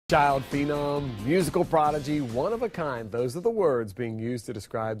Child phenom, musical prodigy, one of a kind. Those are the words being used to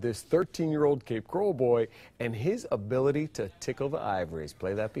describe this 13-year-old Cape Coral boy and his ability to tickle the ivories,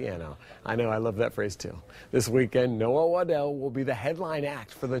 play that piano. I know, I love that phrase too. This weekend, Noah Waddell will be the headline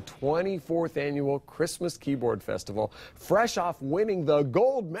act for the 24th annual Christmas Keyboard Festival, fresh off winning the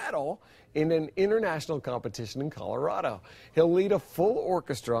gold medal in an international competition in Colorado. He'll lead a full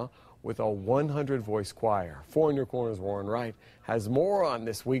orchestra with a 100-voice choir. Four in Your Corner's Warren Wright has more on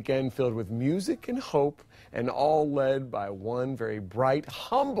this weekend filled with music and hope, and all led by one very bright,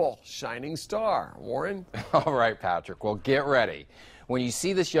 humble, shining star. Warren? All right, Patrick. Well, get ready. When you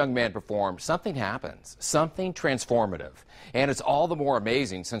see this young man perform, something happens, something transformative. And it's all the more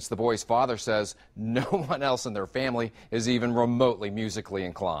amazing since the boy's father says no one else in their family is even remotely musically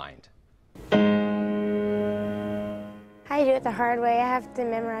inclined. I do it the hard way. I have to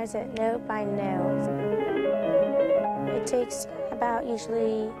memorize it note by note. It takes about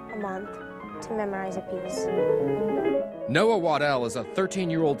usually a month to memorize a piece. Noah Waddell is a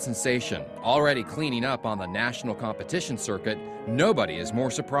 13-year-old sensation, already cleaning up on the national competition circuit. Nobody is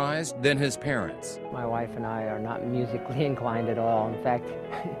more surprised than his parents. My wife and I are not musically inclined at all. In fact,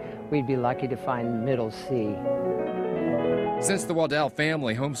 we'd be lucky to find middle C. Since the Waddell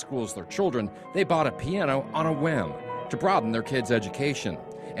family homeschools their children, they bought a piano on a whim to broaden their kids' education.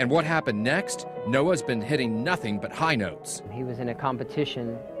 And what happened next? Noah's been hitting nothing but high notes. He was in a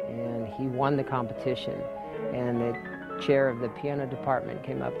competition, and he won the competition. And the chair of the piano department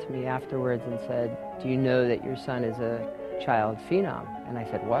came up to me afterwards and said, "Do you know that your son is a child phenom?" And I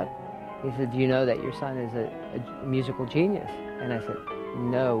said, "What?" He said, "Do you know that your son is a musical genius?" And I said,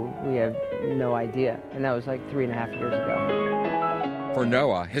 "No, we have no idea." And that was like 3.5 years ago. For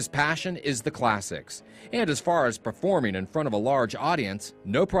Noah, his passion is the classics. And as far as performing in front of a large audience,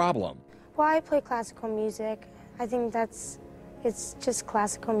 no problem. Well, I play classical music. I think it's just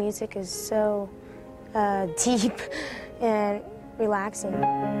classical music is so deep and relaxing.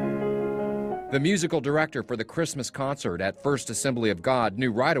 The musical director for the Christmas concert at First Assembly of God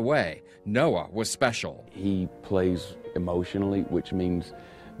knew right away Noah was special. He plays emotionally, which means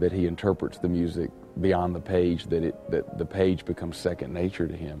that he interprets the music beyond the page, that the page becomes second nature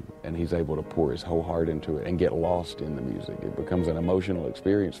to him, and he's able to pour his whole heart into it and get lost in the music. It becomes an emotional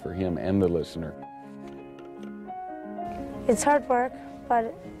experience for him and the listener. It's hard work,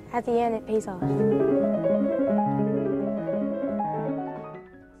 but at the end it pays off.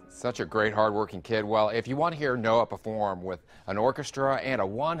 Such a great, hard-working kid. Well, if you want to hear Noah perform with an orchestra and a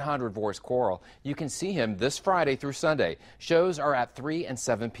 100-voice choral, you can see him this Friday through Sunday. Shows are at 3 and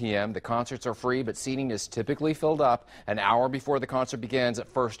 7 p.m. The concerts are free, but seating is typically filled up an hour before the concert begins at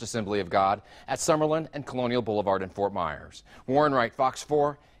First Assembly of God at Summerlin and Colonial Boulevard in Fort Myers. Warren Wright, Fox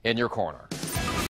 4, in your corner.